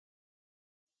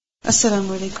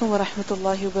Assalamu alaikum wa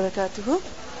rahmatullahi wa barakatuhu.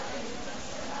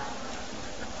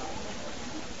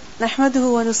 نحمده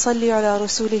ونصلي على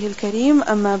رسوله الكريم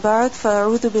أما بعد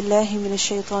فأعوذ بالله من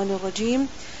الشيطان الرجيم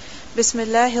بسم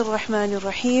الله الرحمن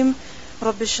الرحيم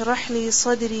رب اشرح لي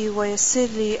صدري ويسر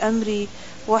لي أمري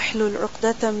واحلل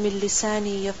عقدة من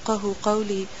لساني يفقه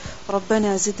قولي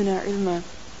ربنا زدنا علما.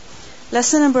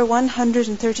 Lesson number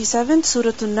 137,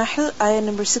 Surah An-Nahl, ayah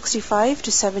number 65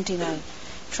 to 79.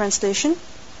 Translation: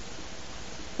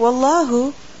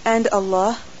 Wallahu, and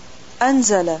Allah,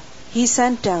 anzala, He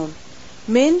sent down,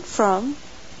 min, from,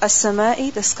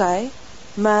 as-sama'i, the sky,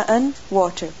 ma'an,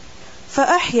 water.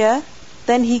 Fa'ahya,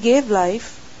 then He gave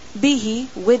life,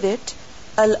 bihi, with it,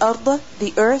 al-arda,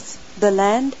 the earth, the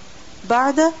land,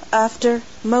 ba'da, after,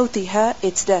 mawtiha,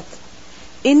 its death.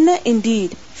 Inna,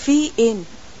 indeed, fi, in,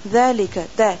 dhalika,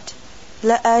 that,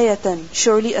 la'ayatan,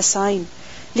 surely a sign,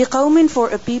 liqawmin, for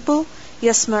a people,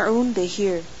 yasma'un, they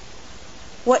hear.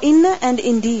 Wa inna, and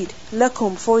indeed,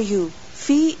 lakum, for you,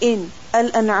 fi, in,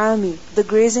 al-an'ami, the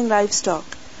grazing livestock,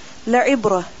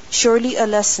 la'ibra, surely a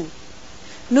lesson.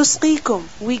 Nusqikum,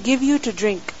 we give you to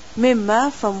drink,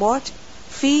 mimma, from what,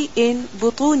 fi, in,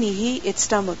 butunihi, its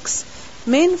stomachs,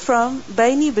 min, from,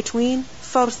 baini, between,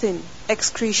 farthin,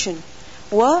 excretion,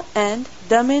 wa, and,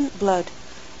 damin, blood,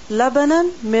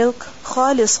 labanan, milk,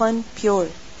 khalisan, pure,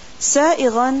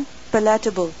 sa'igan,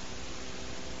 palatable,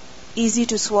 easy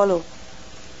to swallow,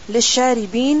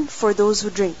 lisharibin, for those who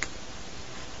drink.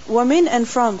 Wamin, and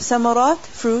from, samarat,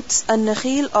 fruits,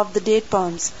 an-nakhil, of the date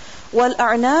palms,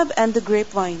 wal-a'nab, and the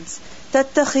grapevines.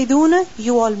 Tattakhiduna,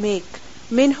 you all make,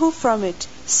 minhu, from it,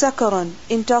 sakaran,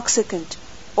 intoxicant,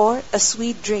 or a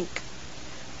sweet drink.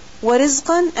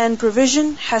 Warizqan, and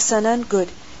provision, hasanan, good.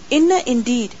 Inna,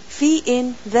 indeed, fi,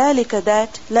 in, dhalika,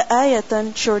 that,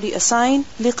 la'ayatan, surely a sign,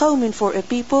 liqawmin, for a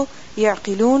people,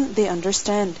 ya'qilun, they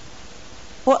understand.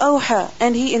 وَأَوْحَى,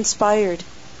 and He inspired,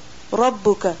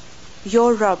 رَبُّكَ,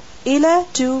 your Rabb, ila,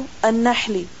 to,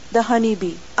 an-nahli, the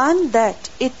honeybee, an, that,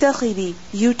 ittakhidi,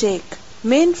 you take,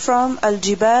 min, from,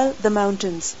 al-jibal, the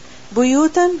mountains,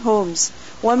 buyutan, homes,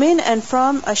 wamin, and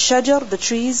from, ash-shajar, the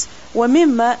trees,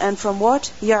 wamimma, and from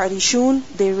what, ya'rishun,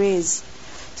 they raise.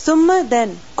 Thumma,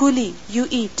 then, kuli, you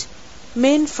eat,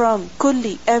 min, from,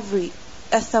 kulli, every,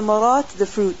 athamarat, the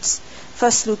fruits,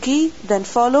 fasluki, then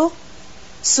follow,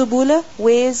 subula,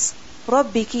 ways,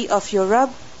 rabbiki, of your Rabb,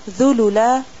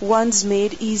 dhulula, ones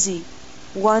made easy,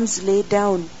 ones laid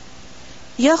down.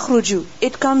 Yakhruju,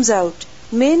 it comes out,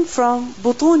 min, from,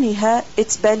 butuniha,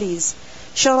 its bellies,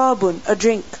 sharabun, a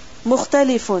drink,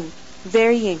 mukhtalifun,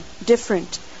 varying,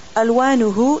 different,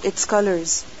 alwanuhu, its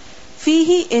colors,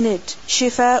 fihi, in it,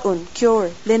 shifa'un,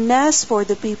 cure, linnas, for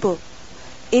the people.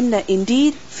 Inna,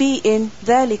 indeed, fi, in,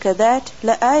 dhalika, that,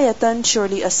 la'ayatan,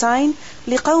 surely a sign,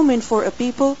 liqawmin, for a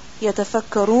people,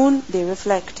 yatafakkarun, they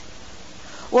reflect.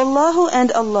 Wallahu, and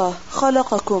Allah,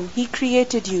 khalaqakum, He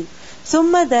created you,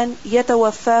 thumma, then,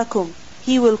 yatawaffakum,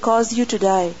 He will cause you to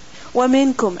die, wa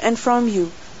minkum, and from you,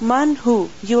 man, who,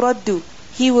 yuraddu,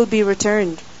 he will be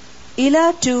returned,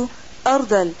 ila, to,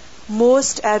 ardal,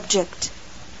 most abject,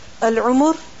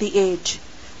 al-umur, the age,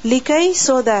 likay,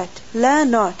 so that, la,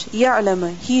 not,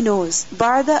 ya'lama, he knows,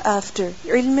 ba'da, after,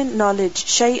 ilmin, knowledge,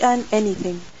 shay'an,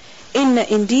 anything. Inna,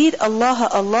 indeed, Allah,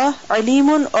 Allah,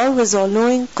 alimun, always all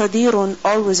knowing, qadirun,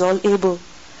 always all able.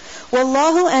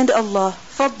 Wallahu, and Allah,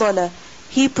 faddala,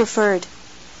 He preferred,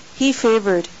 He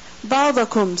favored,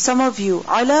 ba'dakum, some of you,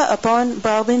 ala, upon,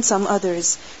 ba'din, some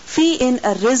others, fi, in,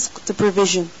 ar-rizq, the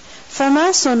provision.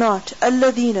 Fama, so not,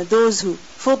 alladhina, those who,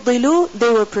 fuddilu, they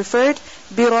were preferred,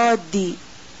 biraddi,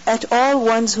 at all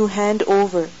ones who hand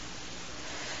over,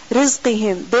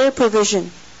 rizqihim, their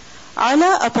provision,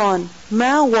 ala, upon,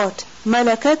 ma, what,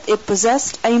 malakat, it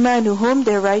possessed, aymanuhum,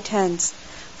 their right hands,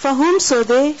 fahum, so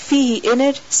they, fihi, in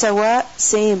it, sawa,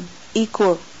 same,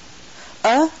 equal,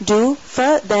 do,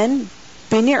 fa, then,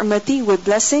 bini'mati, with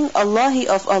blessing, Allahi,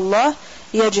 of Allah,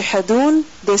 yajhadun,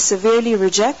 they severely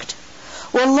reject.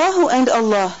 Wallahu, and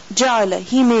Allah, ja'ala,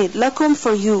 He made, lakum,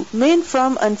 for you, min,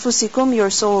 from, anfusikum, your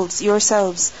souls,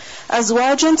 yourselves,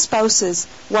 azwajan, spouses,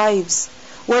 wives,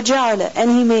 waja'ala,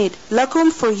 and He made,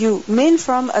 lakum, for you, min,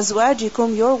 from,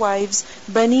 azwajikum, your wives,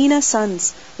 banina,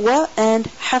 sons, wa, and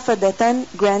hafadatan,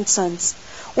 grandsons,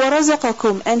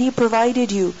 warazaqakum, and He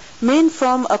provided you, min,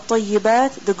 from,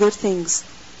 at-tayyibat, the good things,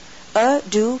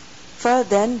 do, fa,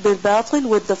 then, bil-batil,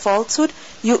 with the falsehood,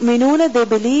 yu'minuna, they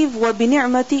believe, wa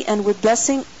bini'mati, and with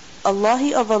blessing,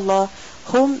 Allahi, of Allah,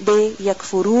 whom they,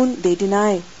 yakfurun, they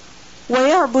deny, wa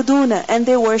ya'buduna, and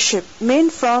they worship,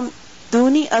 min, from,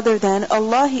 duni, other than,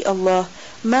 Allahi, Allah,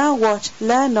 ma, what,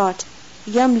 la, not,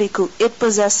 yamliku, it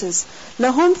possesses,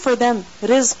 lahum, for them,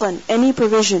 rizqan, any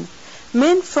provision,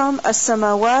 min, from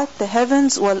as-samawat, the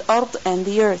heavens, wal ard, and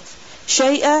the earth,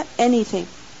 shay'a, anything,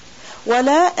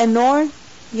 wala, and nor,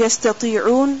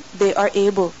 yastati'un, they are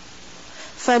able,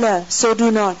 fala, so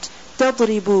do not,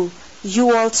 tadribu,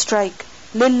 you all strike,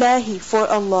 lillahi, for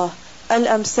Allah,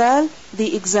 al-amthal,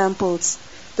 the examples,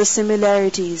 the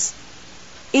similarities.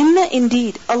 Inna,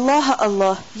 indeed, Allah,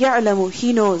 Allah, ya'lamu,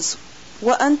 He knows,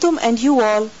 wa antum, and you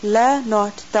all, la,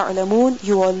 not, ta'lamun,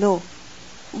 you all know.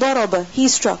 Daraba, He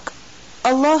struck,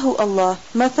 Allahu, Allah,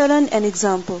 mathalan, an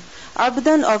example,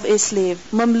 abdan, of a slave,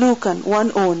 mamlukan,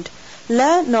 one owned,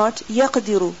 la, not,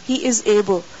 yaqdiru, he is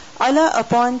able, ala,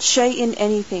 upon, shay'in,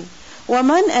 anything,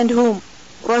 waman, and whom,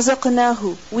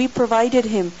 razaqnahu, we provided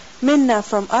him, minna,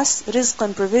 from us,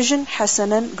 rizqan, provision,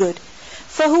 hasanan, good.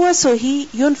 فَهُوَ, so he,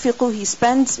 yunfiqu, he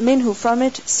spends, minhu, from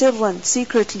it, sirran,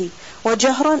 secretly, wa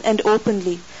jahran, and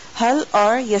openly. Hal,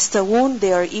 are, yastawun,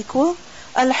 they are equal.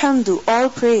 Alhamdu, all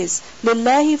praise,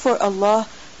 lillahi, for Allah,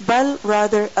 bal,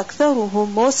 rather,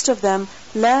 aktharuhum, most of them,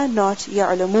 la, not,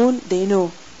 ya'lamun, they know.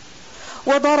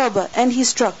 وَضَرَبَ, and he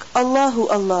struck, Allahu,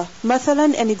 Allah,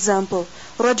 mathalan, an example,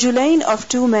 rajulain, of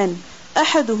two men,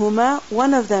 ahaduhuma,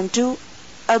 one of them, two,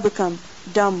 abkam,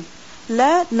 dumb,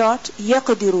 la, not,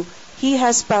 yaqdiru, he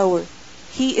has power,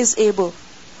 he is able,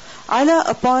 ala,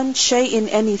 upon, shay'in,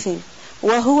 anything,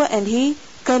 wahuwa, and he,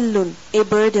 kallun, a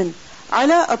burden,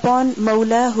 ala, upon,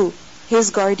 mawlahu,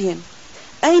 his guardian,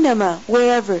 aynama,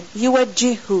 wherever,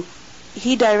 yuwajjihu,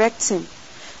 he directs him,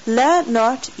 la,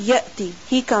 not, ya'ti,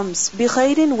 he comes, bi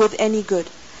khairin, with any good,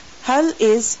 hal,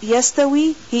 is,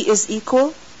 yastawi, he is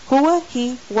equal, huwa,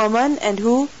 he, waman, and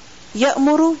who,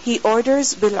 ya'muru, he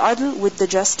orders, bil adl, with the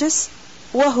justice,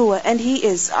 وَهُوَ, and he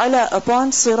is, ala,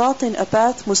 upon, siratin, a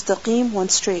path, mustaqim, one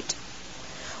straight.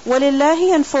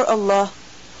 وَلِلَّهِ, and for Allah,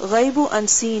 غَيْبُ,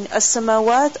 unseen,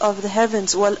 as-samawat, of the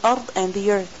heavens, wal-ard, and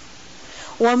the earth.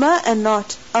 وَمَا, and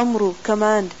not, amru,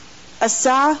 command,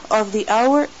 as-sa'ah, of the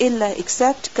hour, illa,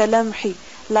 except, kalamhi,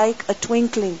 like a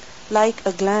twinkling, like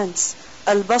a glance,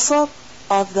 al-basar,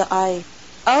 of the eye,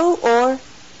 aw, or,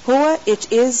 huwa, it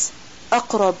is,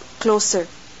 aqrab, closer.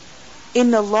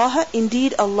 Inna Allah,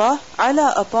 indeed Allah,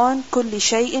 ala, upon, kulli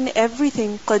shay'in,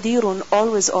 everything, qadirun,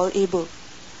 always all able.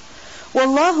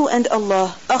 Wallahu, and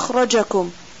Allah,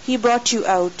 akhrajakum, He brought you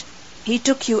out, He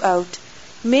took you out,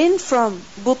 min, from,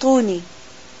 butuni,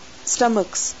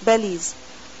 stomachs, bellies,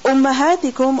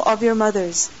 ummahatikum, of your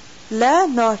mothers, la,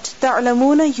 not,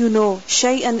 ta'lamuna, you know,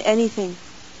 shay'an, anything,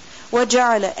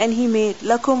 وَجَعَلَ, and He made,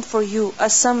 lakum, for you,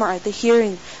 as-sam'a, the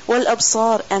hearing,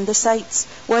 wal-absar, and the sights,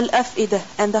 wal-af'idah,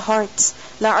 and the hearts,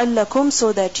 لَعَلَّكُمْ,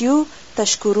 so that you,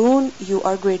 tashkurun, you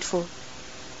are grateful.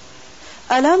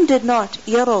 Alam, did not,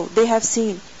 yaraw, they have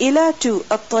seen, ila, to,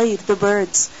 at-tayr, the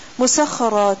birds,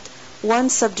 musakharat,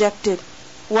 one's subjected,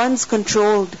 one's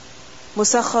controlled,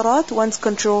 musakharat, one's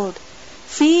controlled,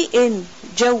 fi, in,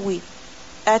 jawi,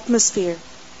 atmosphere,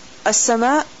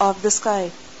 as-sama, of the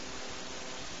sky,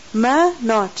 ma,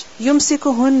 not,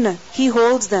 yumsikuhunna, he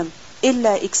holds them,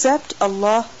 illa, except,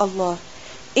 Allah, Allah.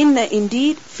 Inna,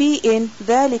 indeed, fi, in,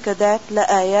 dhalika, that, la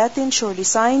ayatin, surely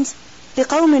signs,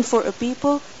 liqawmin, for a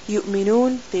people,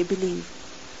 yu'minun, they believe.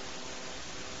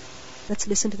 Let's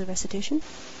listen to the recitation.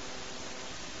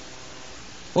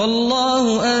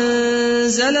 والله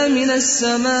أنزل من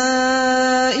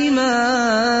السماء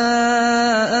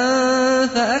ماء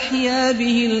فأحيا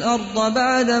به الأرض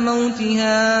بعد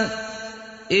موتها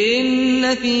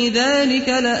إن في ذلك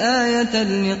لآية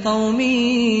لقوم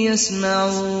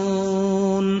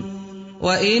يسمعون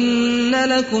وإن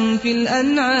لكم في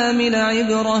الأنعام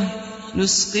لعبرة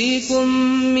نسقيكم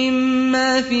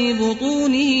مما في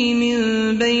بطونه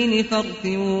من بين فرث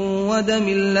ودم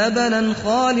لبنا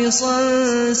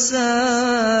خالصا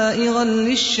سائغا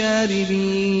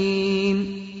للشاربين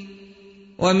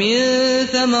ومن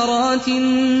ثمرات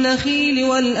النخيل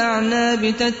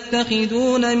والأعناب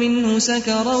تتخذون منه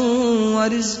سكرا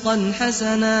ورزقا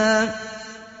حسنا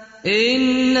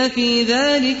إن في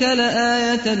ذلك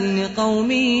لآية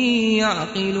لقوم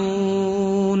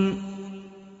يعقلون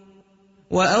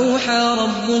وأوحى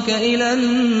ربك إلى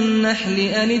النحل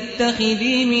أن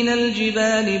اتخذي من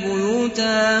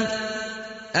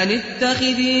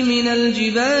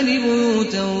الجبال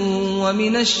بيوتا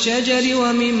ومن الشجر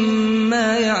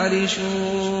ومما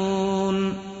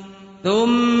يعرشون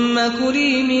ثم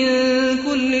كلي من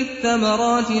كل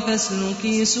الثمرات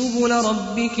فاسلكي سبل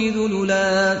ربك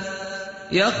ذللا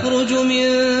يخرج من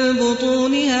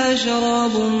بطونها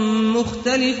شراب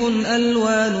مختلف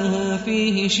ألوانه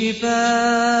فيه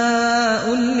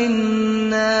شفاء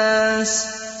للناس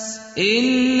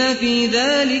إن في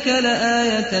ذلك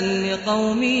لآية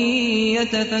لقوم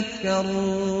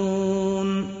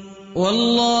يتفكرون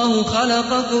والله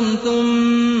خلقكم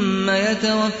ثم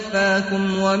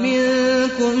يتوفاكم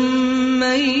ومنكم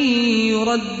من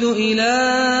يرد إلى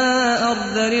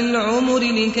أرذل العمر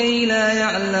لكي لا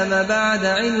يعلم بعد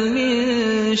علم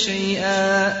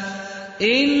شيئا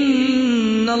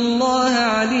إن الله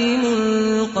عليم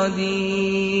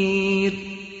قدير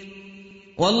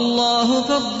والله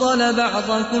فضل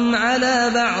بعضكم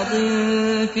على بعض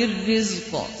في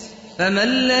الرزق فما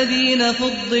الذين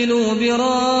فضلوا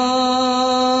براد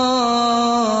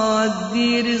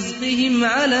رزقهم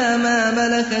على ما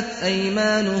ملكت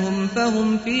أيمانهم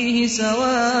فهم فيه سواء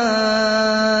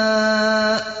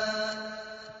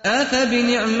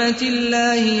أفبنعمة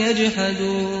الله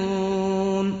يجحدون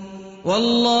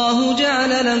والله جعل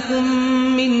لكم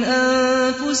من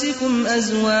أنفسكم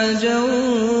أزواجا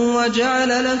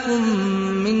وجعل لكم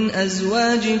من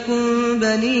أزواجكم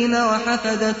بنين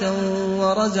وحفدة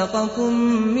ورزقكم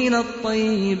من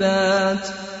الطيبات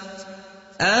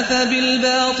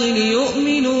أفبالباطل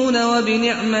يؤمنون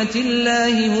وبنعمة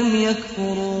الله هم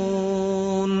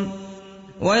يكفرون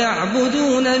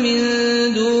ويعبدون من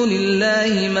دون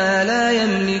الله ما لا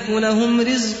يملك لهم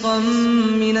رزقا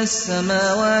من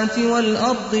السماوات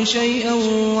والأرض شيئا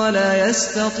ولا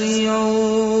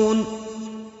يستطيعون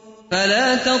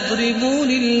فلا تضربوا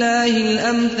لله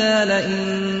الأمثال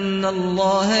إن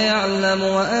الله يعلم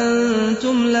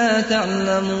وأنتم لا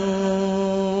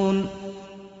تعلمون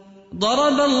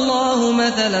ضرب الله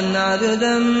مثلا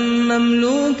عبدا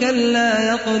مملوكا لا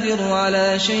يقدر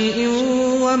على شيء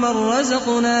ومن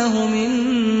رزقناه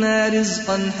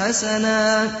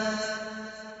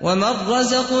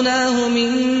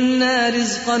منا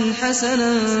رزقا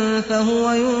حسنا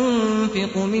فهو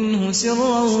ينفق منه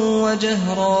سرا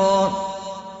وجهرا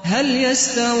هل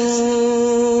يستوون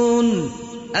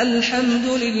الحمد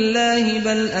لله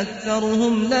بل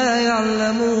أكثرهم لا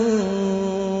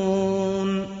يعلمون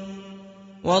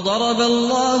وضرب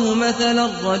الله مثلا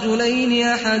الرجلين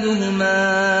أحدهما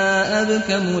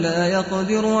أبكم لا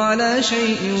يقدر على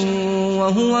شيء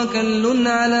وهو كل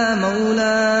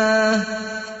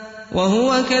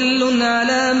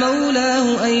على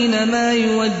مولاه أينما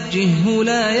يوجهه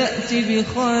لا يأتي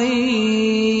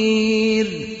بخير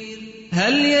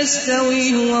هل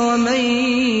يستوي هو ومن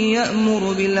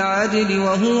يأمر بالعدل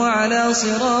وهو على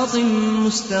صراط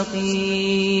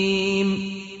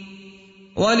مستقيم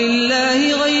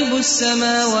ولله غيب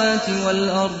السماوات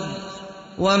والأرض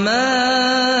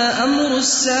وما أمر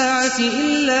الساعة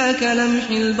إلا كلمح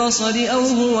البصر أو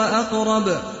هو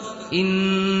أقرب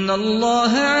إن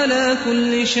الله على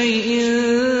كل شيء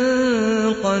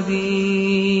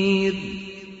قدير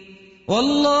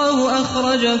والله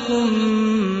أخرجكم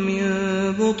من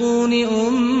بطون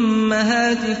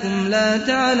أمهاتكم لا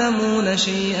تعلمون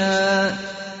شيئا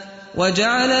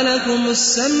وجعل لكم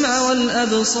السمع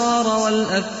والأبصار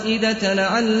والأفئدة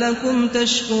لعلكم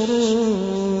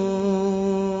تشكرون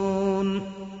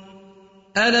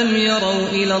ألم يروا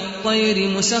إلى الطير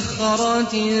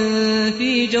مسخرات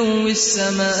في جو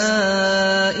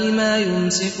السماء ما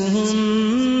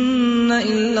يمسكهن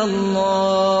إلا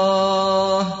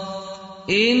الله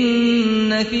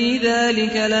إن في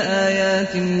ذلك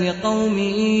لآيات لقوم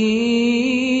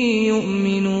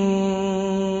يؤمنون